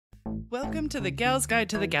Welcome to the Gals Guide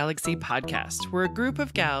to the Galaxy podcast, where a group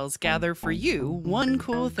of gals gather for you one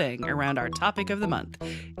cool thing around our topic of the month.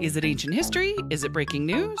 Is it ancient history? Is it breaking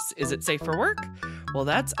news? Is it safe for work? Well,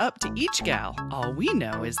 that's up to each gal. All we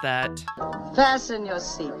know is that... Fasten your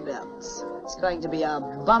seatbelts. It's going to be a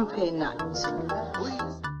bumpy night.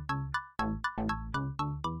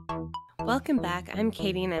 Welcome back. I'm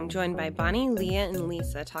Katie, and I'm joined by Bonnie, Leah, and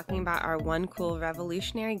Lisa talking about our one cool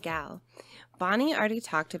revolutionary gal. Bonnie already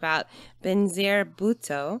talked about Benazir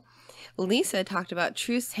Bhutto. Lisa talked about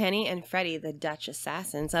Truce, Henny, and Freddie, the Dutch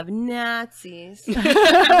assassins of Nazis.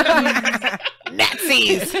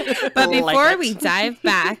 Nazis! But before we dive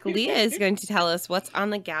back, Leah is going to tell us what's on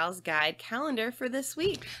the Gals Guide calendar for this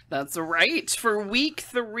week. That's right. For week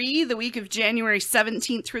 3, the week of January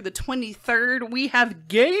 17th through the 23rd, we have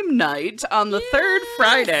game night on the third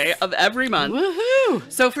Friday of every month.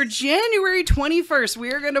 Woohoo! So for January 21st,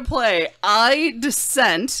 we are going to play I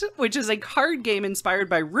Dissent, which is a card game inspired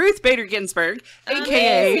by Ruth Bader Ginsburg,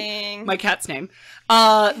 a.k.a. my cat's name.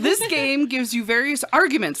 This game gives you various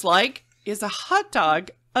arguments like, is a hot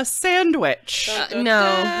dog a sandwich?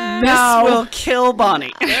 No. This will kill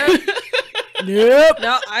Bonnie. Nope.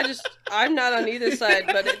 No, I'm not on either side,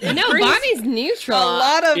 but it No, Bonnie's neutral. a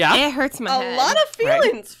lot of It hurts my head. a lot of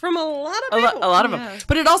feelings from a lot of people. A lot of them.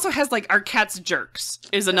 But it also has, like, our cat's jerks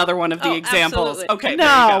is another one of the examples. Absolutely. Okay,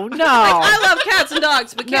 No. there you go. I love cats and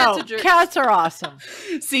dogs, but cats are jerks. Cats are awesome.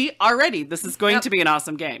 See, already, this is going to be an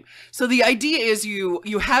awesome game. So the idea is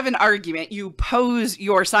you have an argument, you pose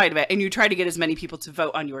your side of it, and you try to get as many people to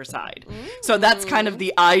vote on your side. So that's kind of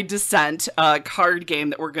the I Dissent card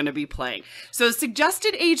game that we're going to be playing. So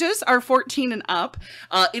suggested ages are 14 and up.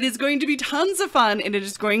 It is going to be tons of fun, and it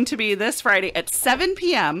is going to be this Friday at 7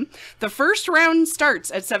 p.m. The first round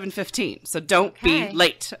starts at 7:15, so don't be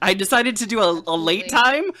late. I decided to do a late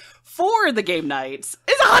time for the game nights.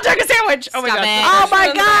 Is a hot dog a sandwich? Oh my god. Oh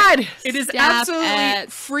my god. It is absolutely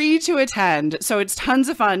free to attend, so it's tons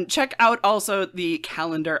of fun. Check out also the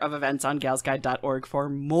calendar of events on galsguide.org for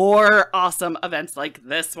more awesome events like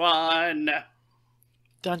this one.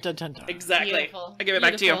 Dun, dun, dun, dun. Exactly. Beautiful. I give it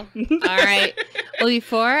back to you. All right. Well,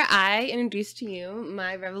 before I introduce to you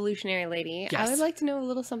my revolutionary lady, I would like to know a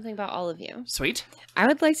little something about all of you. Sweet. I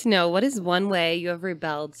would like to know, what is one way you have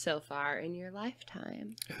rebelled so far in your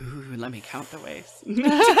lifetime? Ooh, let me count the ways.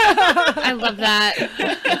 I love that.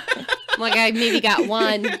 Like, I maybe got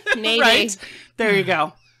one. Maybe. Right? There you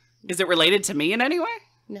go. Is it related to me in any way?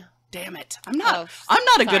 No. Damn it. I'm not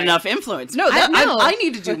a good enough influence. No, I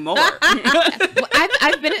need to do more. Well,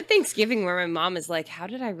 I've been at Thanksgiving where my mom is like, how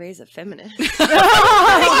did I raise a feminist?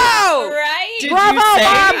 Whoa! Right? Did Bravo, you say,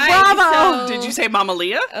 Mom, bravo. Did you say Mama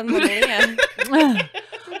Leah? Malia.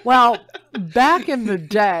 Well, back in the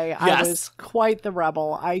day, I Yes. was quite the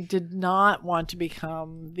rebel. I did not want to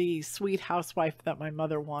become the sweet housewife that my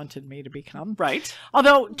mother wanted me to become. Right.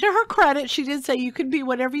 Although, to her credit, she did say you can be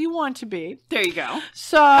whatever you want to be. There you go.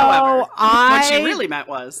 So However, what I... she really meant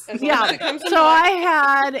was... Yeah. So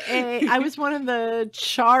I was one of the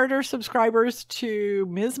charter subscribers to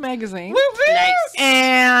Ms. Magazine. Nice.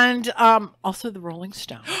 And also the Rolling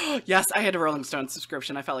Stone. Yes, I had a Rolling Stone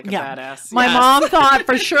subscription. I felt like a badass. My Yes. mom thought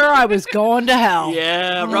for sure I was going to hell.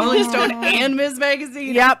 Yeah, Rolling Stone and Ms.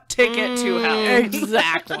 Magazine. Yep. Ticket to hell.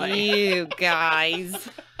 Exactly. You guys.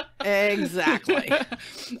 Exactly.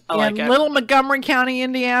 I like In it. Little Montgomery County,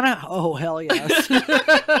 Indiana. Oh, hell yes.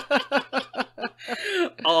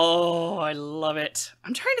 Oh, I love it.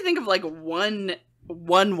 I'm trying to think of like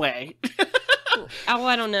one way. Oh,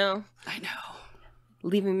 I don't know. I know.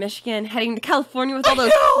 Leaving Michigan, heading to California with all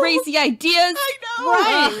those crazy ideas. I know.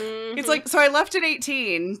 Right. It's like, so I left at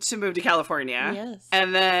 18 to move to California. Yes.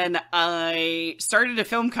 And then I started a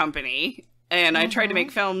film company. And I tried to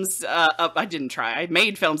make films, I didn't try, I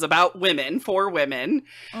made films about women, for women.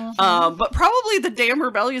 But probably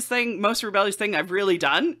the most rebellious thing I've really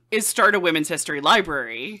done is start a women's history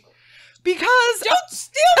library. Because... Don't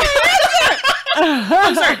steal my answer!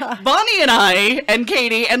 I'm sorry, Bonnie and I, and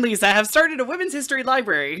Katie and Lisa have started a women's history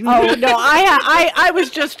library. Oh, no, I was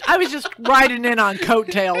just riding in on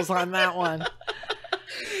coattails on that one.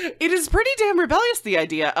 It is pretty damn rebellious, the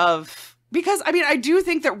idea of... Because, I mean, I do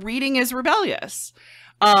think that reading is rebellious.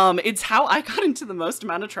 It's how I got into the most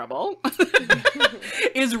amount of trouble,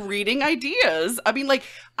 is reading ideas. I mean, like,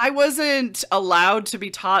 I wasn't allowed to be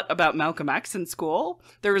taught about Malcolm X in school.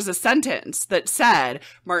 There was a sentence that said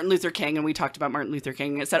Martin Luther King, and we talked about Martin Luther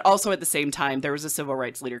King. And it said also at the same time, there was a civil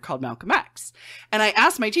rights leader called Malcolm X. And I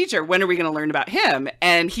asked my teacher, when are we going to learn about him?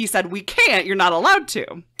 And he said, we can't, you're not allowed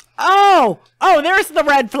to. Oh, there's the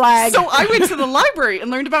red flag. So I went to the library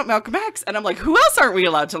and learned about Malcolm X, and I'm like, who else aren't we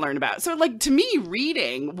allowed to learn about? So, like, to me,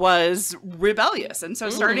 reading was rebellious. And so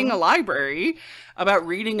starting a library about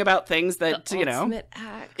reading about things that, The you know, ultimate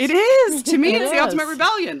act. it is. To me, It it's the ultimate is.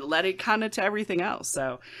 rebellion. Let it kind of to everything else.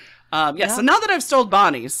 So, so now that I've stole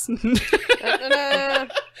Bonnie's.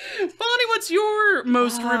 Bonnie, what's your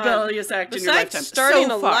most rebellious act in your lifetime? Besides starting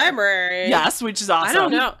so a far? library. Yes, which is awesome. I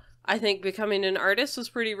don't know. I think becoming an artist was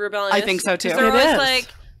pretty rebellious. I think so, too. 'Cause they're It always is. like,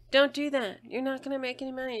 don't do that. You're not going to make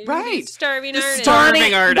any money. You're gonna be Right. starving The artist.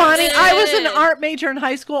 starving artist. Bonnie, I was an art major in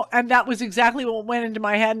high school, and that was exactly what went into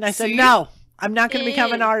my head. And I said, See? no, I'm not going to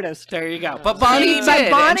become an artist. There you go. But Bonnie But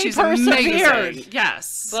did, Bonnie and she's persevered. amazing.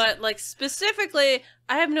 Yes. But, like, specifically,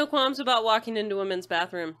 I have no qualms about walking into a men's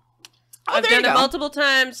bathroom. I've there you done it go. multiple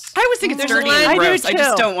times. I always think it's There's a dirty line- and I do gross. I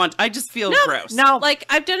just too. don't want. I just feel gross. No, Like,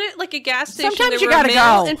 I've done it like a gas station. Sometimes there you were gotta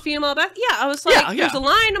male go. and female bath. Yeah, I was like, Yeah, there's yeah. a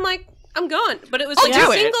line. I'm like, I'm going. But it was I'll like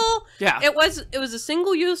do a it. single. Yeah. It was a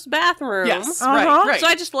single use bathroom. Yes. Uh-huh. Right. Right. So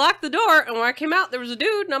I just locked the door, and when I came out, there was a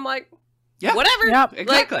dude, and I'm like, Yeah. whatever. Yep.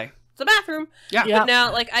 Exactly. Like, it's a bathroom. Yeah. Yeah. But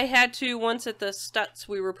now, like, I had to, once at the Stutz,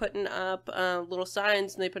 we were putting up little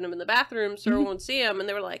signs, and they put them in the bathroom so everyone would see them, and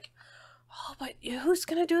they were like, oh, but who's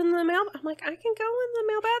going to do it in the mail? I'm like, I can go in the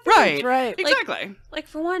mail bathroom. Right. right. Exactly. Like,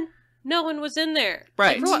 for one, no one was in there.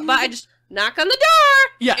 Right. Like, for one, but I just knock on the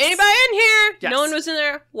door. Yes. Anybody in here? Yes. No one was in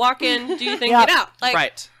there. Walk in. Do your thing. Yep. Get out. Like,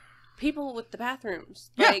 Right. people with the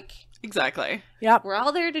bathrooms. Yeah. Like, Exactly. Yep. we're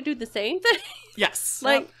all there to do the same thing. Yes.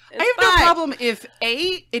 Like, I have no problem if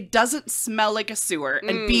A, it doesn't smell like a sewer,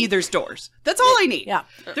 and B, there's doors. That's all I need. Yeah.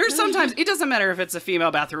 There's sometimes, it doesn't matter if it's a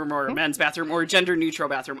female bathroom or a men's bathroom or a gender neutral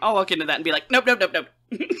bathroom. I'll walk into that and be like, nope, nope, nope, nope.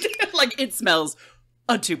 Like, it smells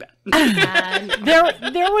too bad.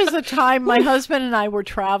 There was a time my husband and I were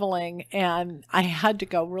traveling, and I had to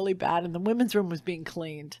go really bad, and the women's room was being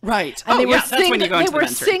cleaned. Right. And Oh, yeah, that's when you go they into the were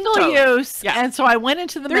men's room. single Totally. use, Yeah. and so I went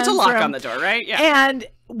into the There's a men's lock room, on the door, right? Yeah. and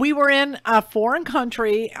we were in a foreign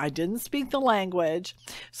country. I didn't speak the language.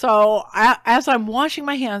 So as I'm washing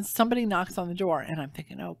my hands, somebody knocks on the door, and I'm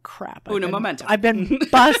thinking, oh, crap. Uno momento. I've been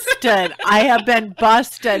busted. I have been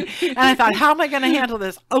busted. And I thought, how am I going to handle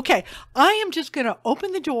this? Okay, I am just going to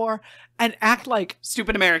open the door and act like,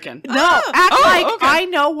 Stupid American. no, act like okay. I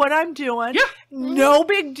know what I'm doing. Yeah. No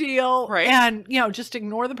big deal. Right. And, just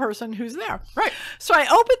ignore the person who's there. Right. So I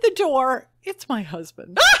opened the door. It's my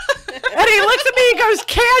husband. And he looks at me and goes,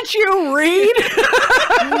 can't you read?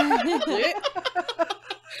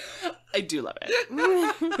 I do love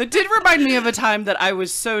it. That did remind me of a time that I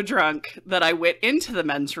was so drunk that I went into the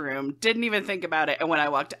men's room, didn't even think about it, and when I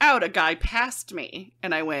walked out, a guy passed me,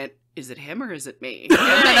 and I went, is it him or is it me? And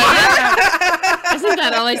then Isn't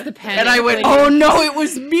that always the panic? and I went, when oh no, it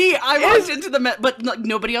was me. I walked into the but like,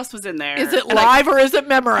 nobody else was in there. Is it And I live or is it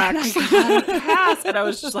Memorex? got a pass, and I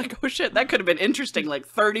was just like, oh shit, that could have been interesting. Like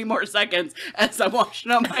 30 more seconds as I'm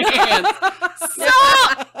washing up my hands.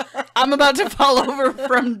 Stop! I'm about to fall over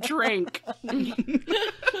from drink.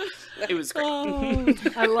 It was great.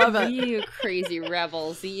 I love it. You crazy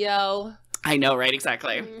rebels, yo. I know, right?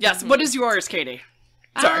 Exactly. Yes. What is yours, Katie?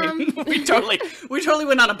 Sorry, we totally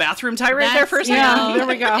went on a bathroom tirade there for a second. Yeah, there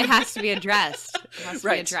we go. It has to be addressed. It has to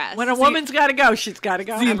Right. be addressed. When a woman's got to go, she's got to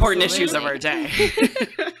go. The important issues of our day.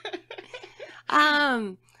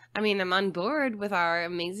 I mean, I'm on board with our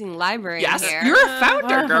amazing library Yes, here. you're a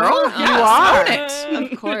founder, girl. You Yes, are. own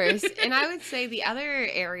it. Of course. And I would say the other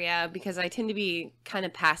area, because I tend to be kind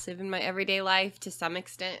of passive in my everyday life to some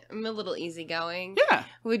extent, I'm a little easygoing, Yeah.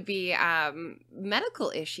 would be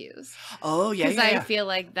medical issues. Oh, yeah, Because yeah. I feel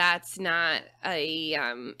like that's not a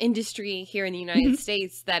industry here in the United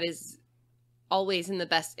States that is always in the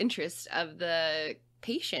best interest of the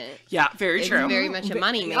patient. Yeah, very It's true. very much a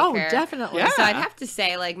money maker. Oh, definitely. Yeah. So I'd have to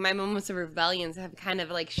say, like, my moments of rebellions have kind of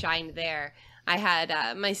like shined there. I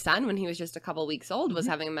had my son, when he was just a couple weeks old, was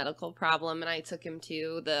having a medical problem, and I took him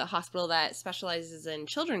to the hospital that specializes in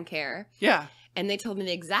children care. Yeah. And they told me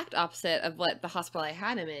the exact opposite of what the hospital I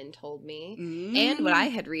had him in told me, Mm. and what I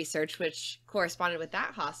had researched, which corresponded with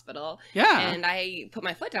that hospital. Yeah. And I put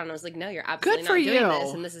my foot down and I was like, no, you're absolutely Good not for doing you.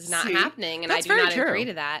 this, and this is not See? happening, and That's I do very not true. agree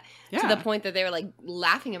to that. Yeah. To the point that they were like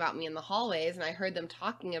laughing about me in the hallways, and I heard them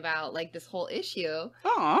talking about like this whole issue.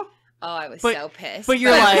 Aw. Oh, I was But- so pissed. but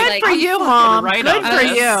you're I was like, Good for I'm you, fucking Mom. right Good on for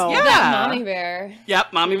this. you. Yeah. that mommy bear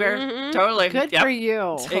Yep, mommy bear. Mhm. Totally. Good Yep. for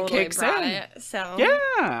you. totally kicks brought in. it. So Yeah.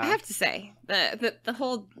 I have to say the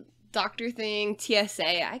whole doctor thing,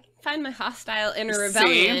 TSA, I can find my hostile inner See?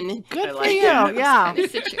 rebellion. Good I for like you. it. Yeah. Kind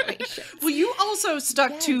of situation. Well, you also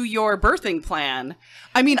stuck to Yes. your birthing plan.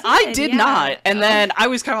 I mean, I did, did yeah. not. And then I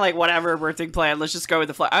was kind of like, whatever, birthing plan. Let's just go with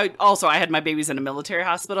the flow. I had my babies in a military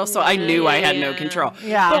hospital, so I knew I had no Yeah. control.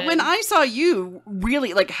 Yeah. But when I saw you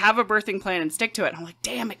really like have a birthing plan and stick to it, I'm like,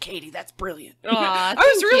 damn it, Katie, that's brilliant. Aw, I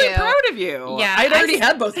was thank really you. proud of you. Yeah, I'd I already s-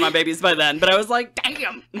 had both my babies by then, but I was like,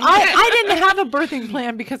 damn. I didn't have a birthing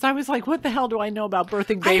plan because I was like, what the hell do I know about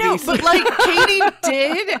birthing I babies? know, but like Katie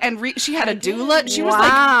did, and she had a doula. She was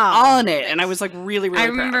like Wow. on it, and I was like really, really I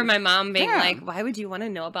remember proud. my mom being Yeah. like, "Why would you want to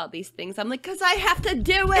know about these things?" I'm like, "Cause I have to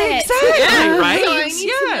do it." Exactly, right? So I need to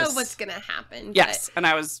Yes. know what's gonna happen. Yes, and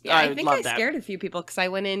I was, But, yeah, I think I loved that. scared a few people because I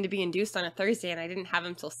went in to be induced on a Thursday and I didn't have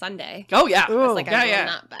him till Sunday. Oh yeah, I was like, yeah, I will yeah.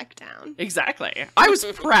 not back down. Exactly. I was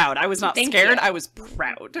proud. I was not Thank scared. you. I was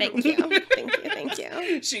proud. Thank you, thank you, thank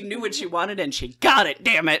you. She knew what she wanted and she got it,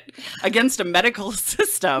 damn it. Against a medical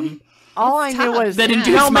system. All I knew was That no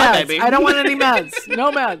induced my meds. baby. I don't want any meds.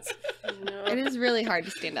 No meds. It is really hard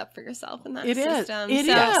to stand up for yourself in that It is. system. It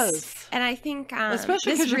so, is. And I think,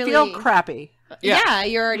 Especially this because you really, feel crappy. Yeah,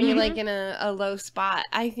 you're already like in a low spot.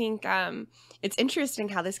 I think it's interesting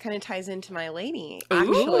how this kind of ties into my lady,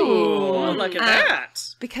 actually. Ooh, look at that.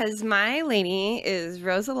 Because my lady is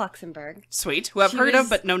Rosa Luxemburg. Sweet. Who I've She heard was- of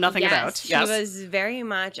but know nothing about. She Yes. was very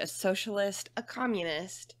much a socialist, a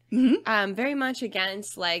communist, Mhm. very much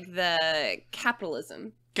against like the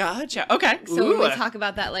capitalism. Gotcha. Okay. So Ooh. when we talk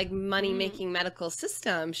about that like money making medical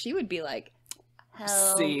system, she would be like,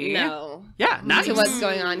 hell See? no. Yeah, nice. To what's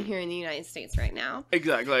going on here in the United States right now.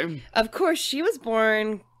 Exactly. Of course, she was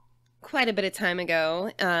born quite a bit of time ago,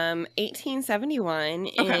 1871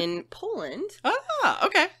 Okay. in Poland, Ah,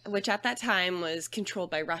 okay. which at that time was controlled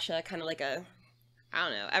by Russia, kind of like a, I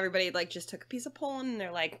don't know, everybody like just took a piece of Poland and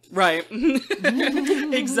they're like, Right.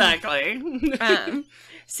 Exactly.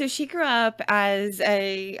 so she grew up as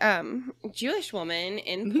a Jewish woman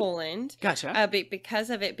in Poland, Gotcha. but because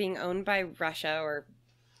of it being owned by Russia or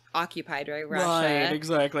occupied by Russia. Right,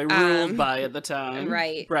 exactly. Ruled by at the time.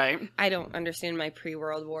 Right. Right. I don't understand my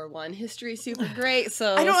pre-World War I history super great,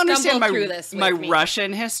 so I don't understand stumble through this my with me.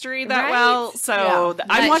 Russian history that Right. well, so Yeah.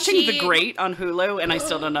 I'm But watching The she- Great on Hulu, and I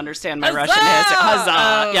still don't understand my Huzzah! Russian history. Huzzah!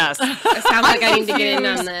 Oh. Yes. It sounds like I need to get in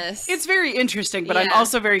on confused. this. It's very interesting, but I'm Yeah.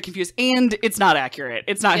 also very confused, and it's not accurate.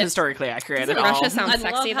 It's not Yes. historically accurate Doesn't at all. Russia sound I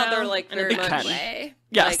sexy love how though, they're, like, in a very good much- way?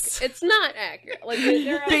 Yes. Like, it's not accurate. Like,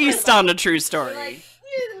 they're Based on a true story. like,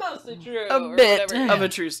 it's mostly true. A or bit whatever. of a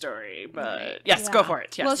true story, but yes, go for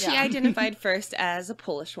it. Yes. Well, she identified first as a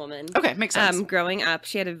Polish woman. Okay, makes sense. Growing up,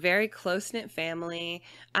 she had a very close knit family.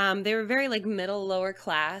 They were very like middle lower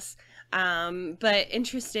class, but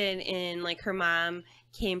interested in like her mom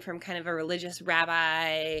came from kind of a religious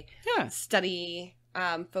rabbi Yeah. study.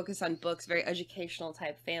 Focus on books, very educational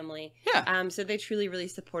type family. Yeah. So they truly, really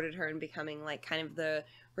supported her in becoming like kind of the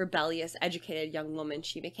rebellious, educated young woman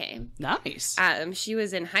she became. Nice. She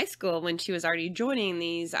was in high school when she was already joining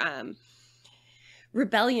these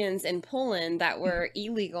rebellions in Poland that were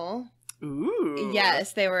illegal. Ooh.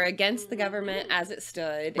 Yes, they were against the government as it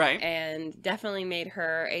stood. Right. And definitely made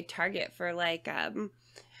her a target for like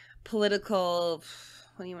political,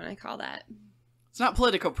 what do you want to call that? It's not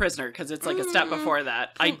political prisoner because it's like a step before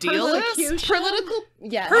that. Idealist? Political,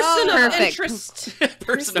 yes. Person of Perfect. interest.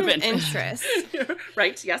 Person of interest.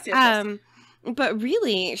 Right. Yes. Yes. But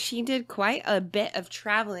really, she did quite a bit of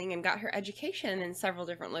traveling and got her education in several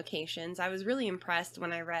different locations. I was really impressed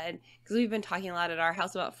when I read, because we've been talking a lot at our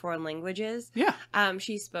house about foreign languages. Yeah.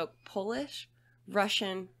 She spoke Polish,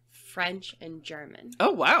 Russian, French, and German.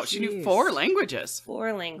 Oh, wow. She knew Jeez. 4 languages.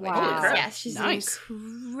 4 languages. Holy crap. Yes, she's Nice.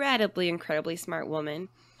 an incredibly smart woman.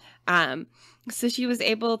 So she was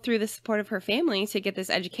able, through the support of her family, to get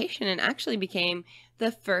this education and actually became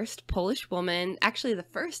the first Polish woman, actually the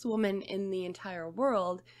first woman in the entire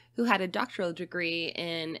world who had a doctoral degree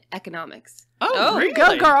in economics. Oh, really?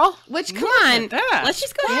 Go, girl. Which, come Look on, at that. let's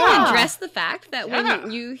just go ahead Yeah. and address the fact that Yeah.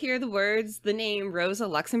 when you hear the name Rosa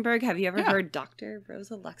Luxemburg, have you ever Yeah. heard Dr.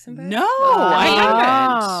 Rosa Luxemburg? No, I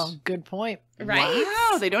haven't. Oh, good point. Right?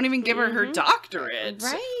 Wow, they don't even give her her Mhm. doctorate.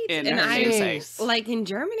 Right. In And her I, namesake. like in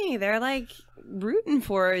Germany, they're like rooting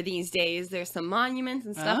for her these days. There's some monuments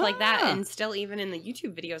and stuff like that. Ah. And still, even in the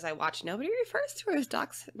YouTube videos I watch, nobody refers to her as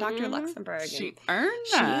Dr. Luxemburg. She And earned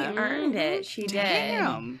she that. earned it. She did.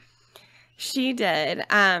 Damn. She did.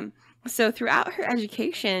 So throughout her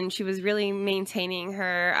education, she was really maintaining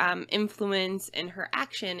her influence and her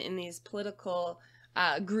action in these political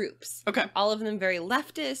groups. Okay. All of them very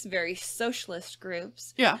leftist, very socialist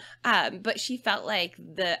groups. Yeah. But she felt like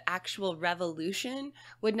the actual revolution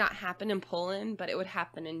would not happen in Poland, but it would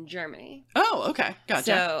happen in Germany. Oh, okay. Gotcha.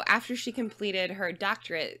 So after she completed her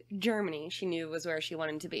doctorate, Germany, she knew was where she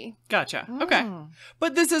wanted to be. Gotcha. Okay.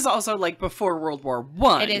 But this is also like before World War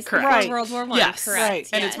One. It is correct? before Right. World War One, Yes. correct? Right.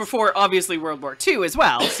 And yes. it's before, obviously, World War II as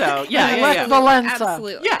well. So, yeah, yeah, Let yeah. Valenza.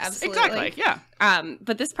 Absolutely. Yes, absolutely. exactly. Yeah.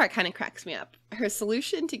 But this part kind of cracks me up. Her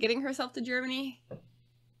solution to getting herself to Germany,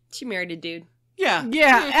 she married a dude. Yeah.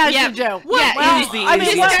 Yeah, as Yeah. you do. Yeah, What is the I mean,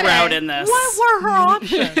 easiest what- route in this? What were her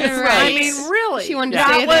options? I Right. mean, really. She wanted to Yeah.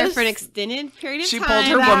 stay That there was- for an extended period of She time. pulled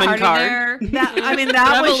her That woman part of card. their-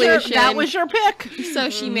 that Revolution. was your pick. So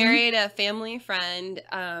she married a family friend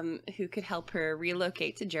who could help her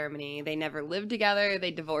relocate to Germany. They never lived together. They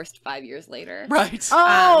divorced 5 years later. Right.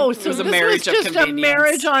 Oh, It so was a this marriage was of just a convenience.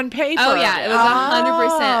 marriage on paper. Oh yeah, it was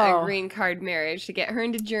 100% Oh. a green card marriage to get her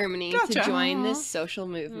into Germany to Gotcha. join this social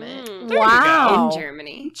movement There you Wow. in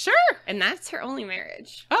Germany. Sure. And that's her only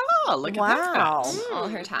marriage Oh, look at Wow. that. all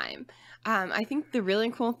her time. I think the really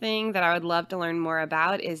cool thing that I would love to learn more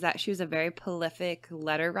about is that she was a very prolific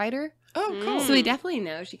letter writer. Oh, cool. So we definitely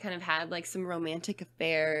know she kind of had like some romantic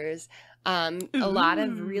affairs, a lot of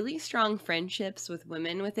Ooh. really strong friendships with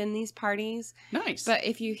women within these parties. Nice. But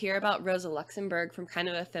if you hear about Rosa Luxemburg from kind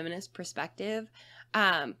of a feminist perspective,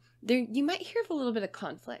 there you might hear of a little bit of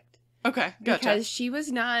conflict. Okay, gotcha. Because she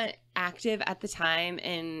was not active at the time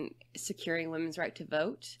in securing women's right to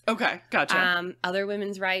vote. Okay, gotcha. Other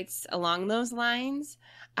women's rights along those lines,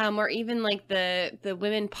 or even like the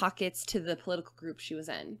women pockets to the political group she was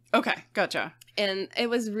in. Okay, gotcha. And it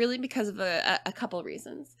was really because of a couple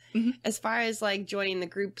reasons. Mhm. As far as like joining the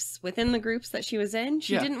groups within the groups that she was in,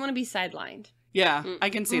 she Yeah. didn't want to be sidelined. Yeah, I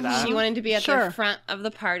can see that. She wanted to be at Sure. the front of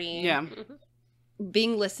the party. Yeah.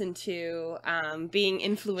 Being listened to, being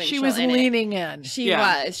influential. She was in it. leaning in. She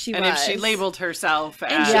Yeah. was. She and was. if she labeled herself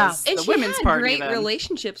and as she, Yeah. and the she women's had party, great then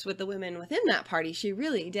relationships with the women within that party. She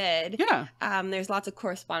really did. yeah, There's lots of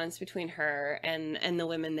correspondence between her and the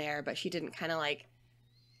women there, but she didn't kind of like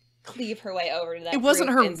cleave her way over to that. it wasn't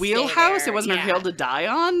group her and stay wheelhouse. there. It wasn't her Yeah. hill to die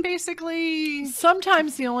on, basically.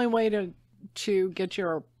 Sometimes the only way to get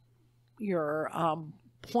your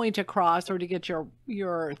point across or to get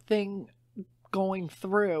your thing going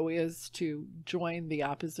through is to join the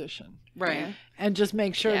opposition Right. Yeah. and just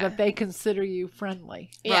make sure Yeah. that they consider you friendly.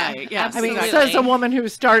 Right, yeah. I mean, Exactly. says a woman who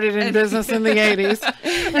started in business in the 80s.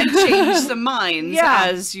 And change some minds Yeah,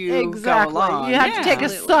 as you exactly. go along. You have to take a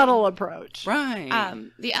Absolutely. subtle approach. right.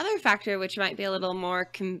 The other factor, which might be a little more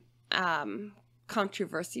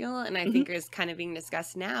controversial, and I think is kind of being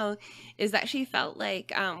discussed now, is that she felt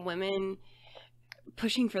like women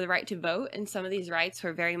pushing for the right to vote, and some of these rights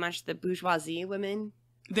were very much the bourgeoisie women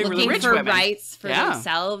They were the looking rich for women. rights for Yeah.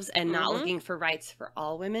 themselves and not Mhm. looking for rights for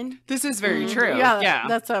all women. This is very Mhm. true. Yeah, Yeah.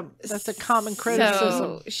 that's a common criticism.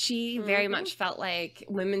 So she very Mhm. much felt like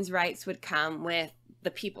women's rights would come with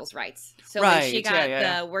the people's rights. So Right, when she yeah, got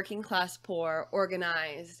yeah. the working class poor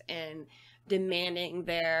organized and demanding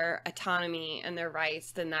their autonomy and their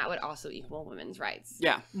rights, then that would also equal women's rights.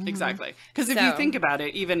 Yeah, Mhm. exactly. Because if you So- think about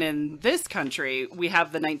it, even in this country, we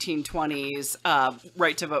have the 1920s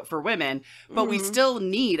right to vote for women, but we Mhm. still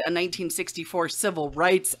need a 1964 Civil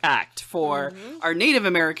Rights Act for our Native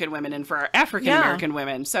American women and for our African American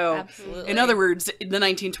women. So, Absolutely. in other words, the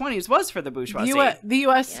 1920s was for the bourgeoisie. The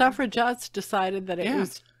U.S. Yeah. suffragettes decided that Yeah.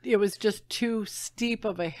 it was just too steep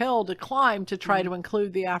of a hill to climb to try to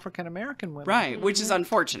include the African American women. Right, which is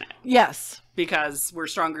unfortunate Yes. because we're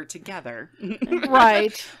stronger together.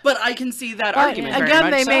 Right. But I can see that But argument very again,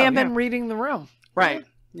 much they may so, have yeah. been reading the room. Right.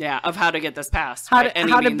 Yeah, of how to get this passed. How by to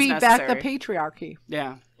any how to means beat back the necessary. patriarchy.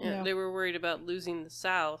 Yeah. Yeah, Yeah. they were worried about losing the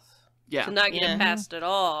South Yeah. to not get Yeah. it passed at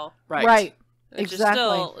all. Right. Right. Which Exactly. is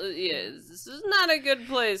still, this is not a good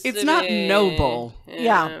place. It's to not be. noble.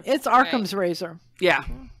 Yeah. It's Arkham's razor. Yeah.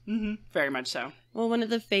 Very much so. Well, one of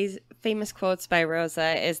the famous quotes by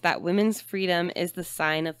Rosa is that women's freedom is the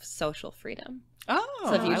sign of social freedom. Oh,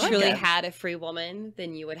 So if you I like truly it. had a free woman,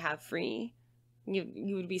 then you would have free.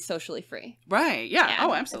 You would be socially free. Right. Yeah. Yeah, Oh, if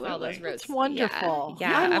all absolutely. those roads- It's wonderful.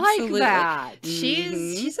 Yeah, I absolutely. like that.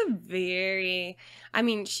 She's a very, I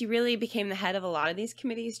mean, she really became the head of a lot of these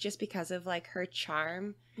committees just because of like her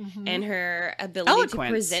charm Mhm. and her ability Eloquence. to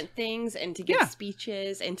present things and to give Yeah.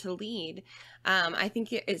 speeches and to lead. I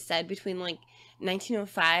think it said between like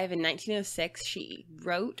 1905 and 1906, she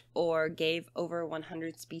wrote or gave over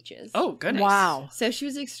 100 speeches. Oh, goodness. Wow. So she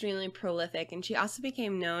was extremely prolific, and she also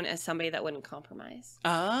became known as somebody that wouldn't compromise.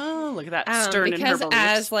 Oh, look at that. Stern in her Because beliefs.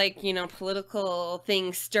 as like, you know, political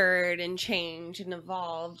things stirred and changed and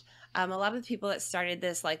evolved, a lot of the people that started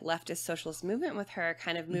this like leftist socialist movement with her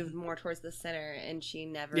kind of moved more towards the center, and she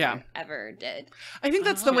never ever did. I think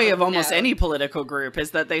that's the way of almost any political group,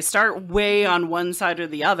 is that they start way on one side or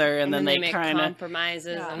the other, and then they make kind of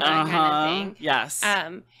compromises and that kind of thing. Yes.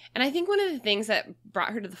 And I think one of the things that brought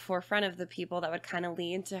her to the forefront of the people that would kind of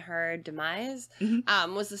lead to her demise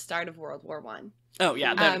was the start of World War One. Oh,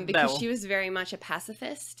 yeah. Because she was very much a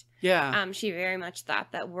pacifist. Yeah. She very much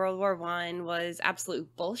thought that World War One was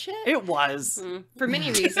absolute bullshit. It was. For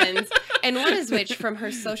many reasons. And one is which, from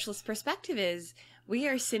her socialist perspective, is we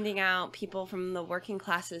are sending out people from the working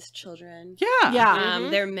classes, children. Yeah. Yeah.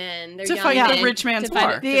 They're men. They're To young fight men, the rich man's to fight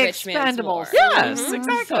war. the The rich man's war. expendables. Yes,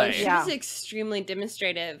 exactly. So she Yeah. was extremely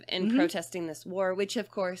demonstrative in protesting this war, which of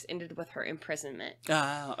course ended with her imprisonment.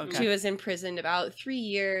 Okay. She was imprisoned about 3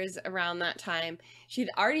 years around that time.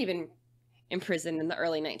 She'd already been imprisoned in the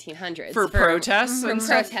early 1900s. For protests For and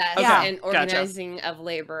stuff? protests Okay, and organizing of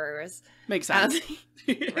laborers. Makes sense.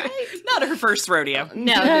 Right? Not her first rodeo.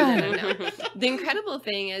 No. The incredible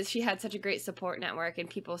thing is she had such a great support network and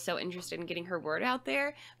people so interested in getting her word out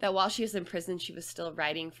there that while she was in prison, she was still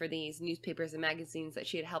writing for these newspapers and magazines that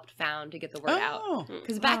she had helped found to get the word out.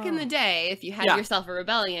 Because back in the day, if you had yourself a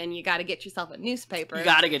rebellion, you got to get yourself a newspaper. You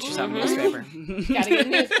got to get yourself a newspaper. Got to get a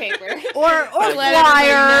newspaper. Or let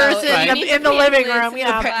everybody flyers know. in the living room.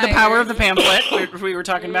 The power of the pamphlet we were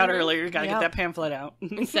talking about earlier. You got to get that pamphlet out.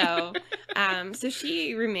 So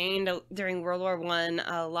she remained during World War One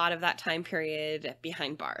a lot of that time period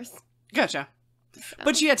behind bars. Gotcha.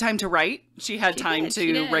 But she had time to write. She had time did, she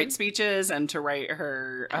to did. write speeches and to write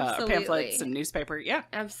her pamphlets and newspaper. Yeah.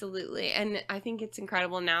 Absolutely. And I think it's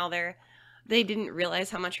incredible now they didn't realize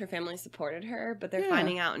how much her family supported her, but they're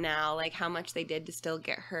finding out now like how much they did to still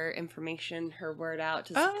get her information, her word out,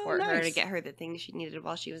 to support her, to get her the things she needed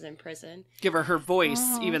while she was in prison. Give her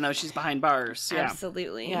voice, even though she's behind bars. Yeah.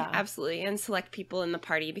 Absolutely. Yeah. Absolutely. And select people in the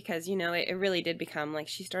party because, it really did become like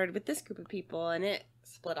she started with this group of people and it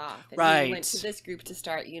split off. And Right. we went to this group to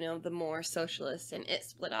start, the more socialist, and it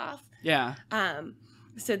split off. Yeah.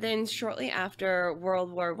 So then shortly after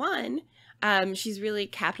World War One, she's really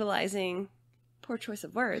capitalizing. Poor choice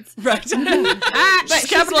of words. Right. She's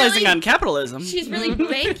capitalizing on capitalism. She's really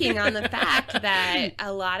banking on the fact that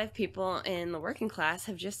a lot of people in the working class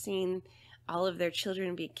have just seen all of their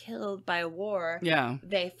children be killed by a war. Yeah.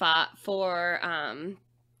 They fought for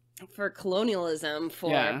colonialism,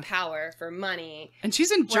 for power, for money. And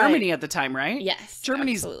she's in Germany at the time, right? Yes.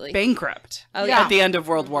 Germany's absolutely. bankrupt yeah. at the end of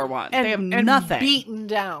World War One. They have and nothing. beaten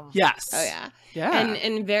down. Yes. Oh, yeah. Yeah.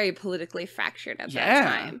 And very politically fractured at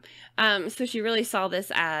that time. So she really saw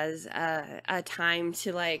this as a time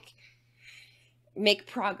to, like, make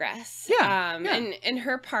progress. Yeah. And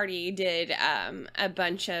her party did a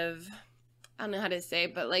bunch of, I don't know how to say,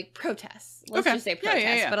 but, like, protests. Let's just say protests.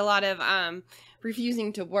 Yeah. But a lot of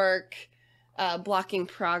refusing to work, blocking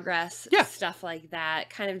progress, stuff like that,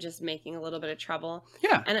 kind of just making a little bit of trouble.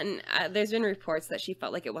 Yeah. And there's been reports that she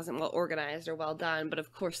felt like it wasn't well organized or well done, but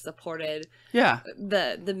of course supported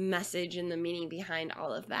the message and the meaning behind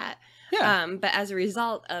all of that. Yeah. But as a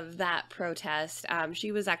result of that protest,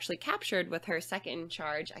 she was actually captured with her second in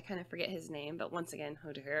charge. I kind of forget his name, but once again,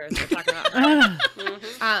 who cares? We're talking about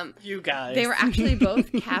her. You guys. They were actually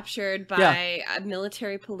both captured by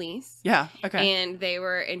military police. Yeah. Okay. And they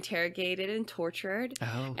were interrogated and tortured.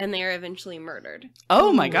 Oh. And they were eventually murdered.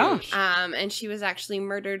 Oh my gosh. And she was actually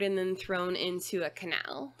murdered and then thrown into a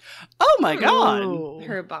canal. Oh my god. Ooh.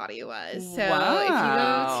 Her body was. So Wow.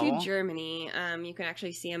 if you go to Germany, you can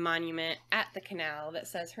actually see a monument at the canal that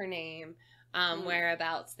says her name,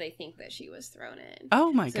 whereabouts they think that she was thrown in.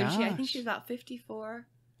 Oh my So gosh. I think she was about 54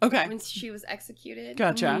 Okay. when she was executed.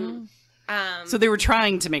 Gotcha. So they were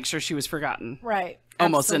trying to make sure she was forgotten. Right.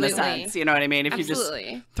 Almost in a Absolutely. sense. You know what I mean? If Absolutely.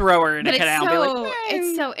 you just throw her in a But canal and be like,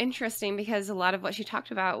 it's so interesting because a lot of what she talked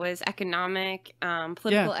about was economic,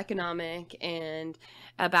 political economic, and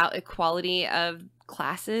about equality of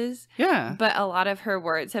classes. yeah. But a lot of her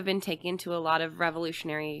words have been taken to a lot of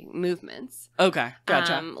revolutionary movements. Okay.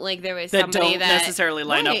 Gotcha. Like there was that somebody don't that necessarily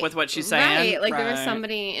line up with what she's saying. Right. Like there was Right.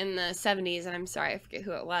 somebody in the 70s, and I'm sorry, I forget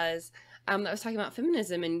who it was, that was talking about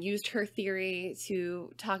feminism and used her theory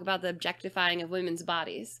to talk about the objectifying of women's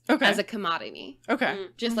bodies as a commodity. Okay.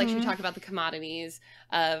 Just like she talked about the commodities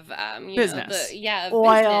of Business. of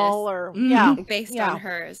Oil or based on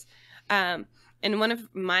hers. And one of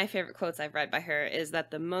my favorite quotes I've read by her is that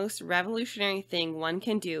the most revolutionary thing one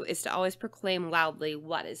can do is to always proclaim loudly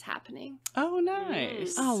what is happening. Oh,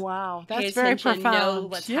 nice. Oh wow, Pay that's very attention, profound. know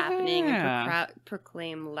what's happening, Yeah. and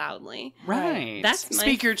proclaim loudly. Right. That's my-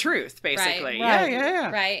 Speak your truth, basically. Right. Yeah.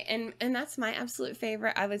 Right, and that's my absolute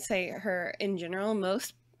favorite. I would say her in general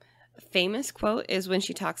most famous quote is when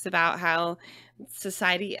she talks about how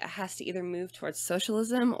society has to either move towards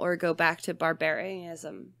socialism or go back to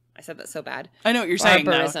barbarism. I said that so bad. I know what you're saying,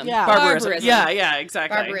 though. Barbarism. Yeah. Barbarism. Yeah,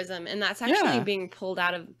 exactly. Barbarism. And that's actually Yeah. being pulled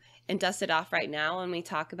out of and dusted off right now when we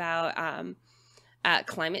talk about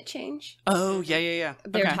climate change. Oh, yeah.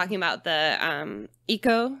 They're Okay. talking about the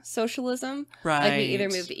eco-socialism. Right. Like we either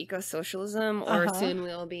move to eco-socialism or Uh-huh. soon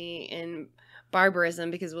we'll be in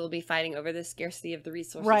barbarism because we'll be fighting over the scarcity of the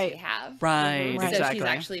resources Right. we have. Right, So exactly. she's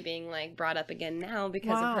actually being like brought up again now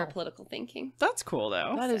because of her Wow. political thinking. That's cool,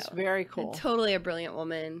 though. That is very cool. Totally a brilliant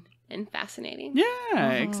woman and fascinating.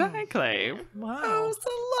 Yeah, exactly. Wow. Rosa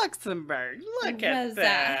Luxemburg. Look at Rosa.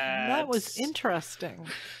 that. That was interesting.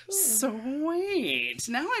 Sweet.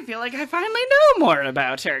 Now I feel like I finally know more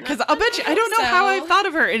about her. Because I'll bet you, I don't know how I've thought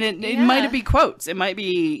of her. And it Yeah. might be quotes. It might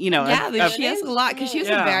be, you know. Yeah, she has a lot because she was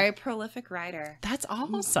Yeah. a very prolific writer. That's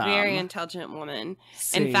awesome. Very intelligent woman.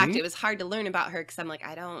 In fact, it was hard to learn about her because I'm like,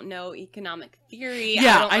 I don't know economic theory.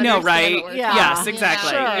 Yeah, don't I know, understand right? what we're Yeah. talking Yes, about. exactly.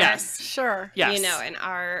 Sure. Yes. Sure. Yes. You know, and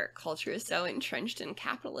our culture is so entrenched in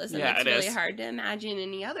capitalism. Yeah, it's it really is. hard to imagine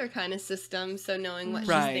any other kind of system. So knowing what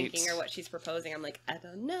Right. she's thinking or what she's proposing, I'm like, I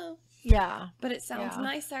don't know. Yeah. But it sounds Yeah.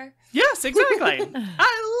 nicer. Yes, exactly.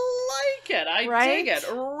 I like it. I Right? dig it.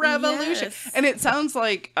 Revolution. Yes. And it sounds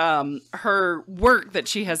like her work that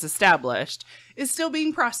she has established is still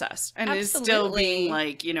being processed and is still Absolutely. being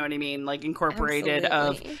like, you know what I mean, like incorporated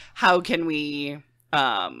Absolutely. of how can we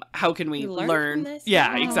Learn learn from this?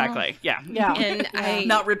 Yeah, Yeah. exactly. Yeah. Yeah. And I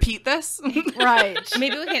Not repeat this. Right.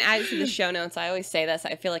 maybe we can add it to the show notes. I always say this.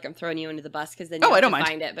 I feel like I'm throwing you into the bus because then Oh, you I have don't to mind.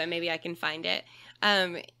 find it, but maybe I can find it.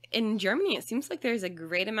 In Germany, it seems like there's a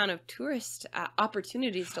great amount of tourist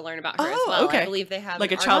opportunities to learn about her as Oh, well. okay. I believe they have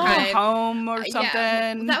Like a an childhood archive. home or Yeah,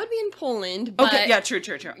 something. that would be in Poland. But Okay, yeah, true.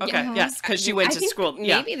 Okay, Yeah. yes, because she went I to think school.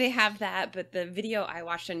 Yeah. Maybe they have that, but the video I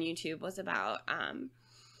watched on YouTube was about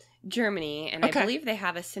Germany, and Okay. I believe they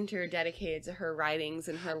have a center dedicated to her writings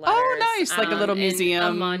and her letters. Oh, nice. Like a little and museum.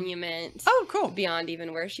 a monument. Oh, cool. Beyond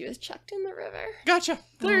even where she was chucked in the river. Gotcha.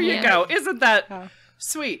 There you Yeah. go. Isn't that Yeah.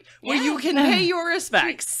 sweet? Well, Yeah. you can pay your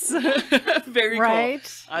respects. Very cool.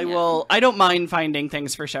 Right. I don't mind finding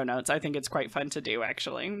things for show notes. I think it's quite fun to do,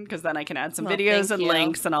 actually, because then I can add some Well, videos thank and you.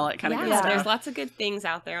 links and all that kind of good Yeah, stuff. there's lots of good things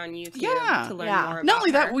out there on YouTube Yeah. to learn Yeah. more about Not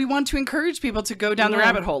only that, her. we want to encourage people to go down the Yeah.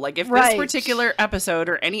 rabbit hole. Like, if Right. this particular episode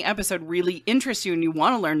or any episode really interests you and you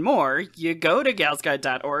want to learn more, you go to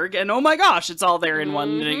galsguide.org and oh my gosh, it's all there in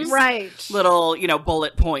one nice Right. little,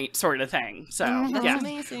 bullet point sort of thing. So, That's yeah.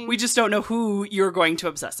 amazing. We just don't know who you're going to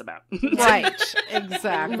obsess about. Right.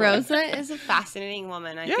 Exactly. Rosa is a fascinating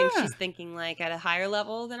woman. I think Yeah. she's thinking like at a higher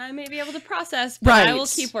level than I may be able to process, but I Right. will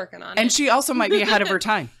keep working on it. And she also might be ahead of her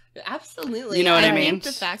time. Absolutely. You know what I I mean? think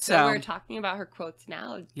the fact So- that we're talking about her quotes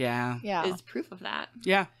now Yeah. Yeah. is proof of that.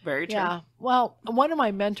 Yeah. Very true. Yeah. Well, one of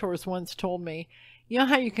my mentors once told me, you know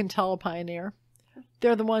how you can tell a pioneer?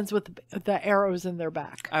 They're the ones with the arrows in their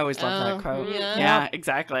back. I always love that Oh, quote. yeah. Yeah,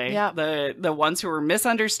 exactly. Yep. The ones who were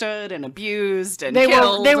misunderstood and abused and They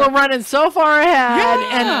killed. were running so far ahead.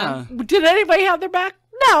 Yeah. And did anybody have their back?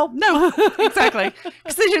 No. No, exactly.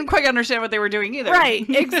 Because they didn't quite understand what they were doing either. Right.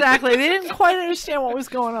 Exactly. They didn't quite understand what was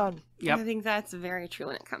going on. Yep. I think that's very true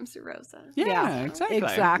when it comes to Rosa. Yeah, Yeah, exactly.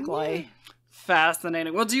 Exactly.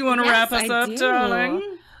 Fascinating. Well, do you want to Yes, wrap us I up, do.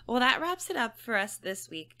 darling? Well, that wraps it up for us this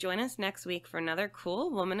week. Join us next week for another cool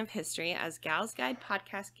woman of history as Gals Guide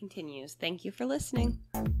podcast continues. Thank you for listening.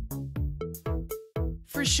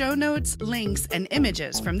 For show notes, links, and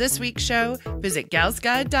images from this week's show, visit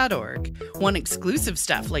galsguide.org. Want exclusive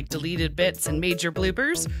stuff like deleted bits and major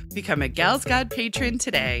bloopers? Become a Gals Guide patron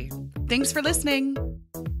today. Thanks for listening.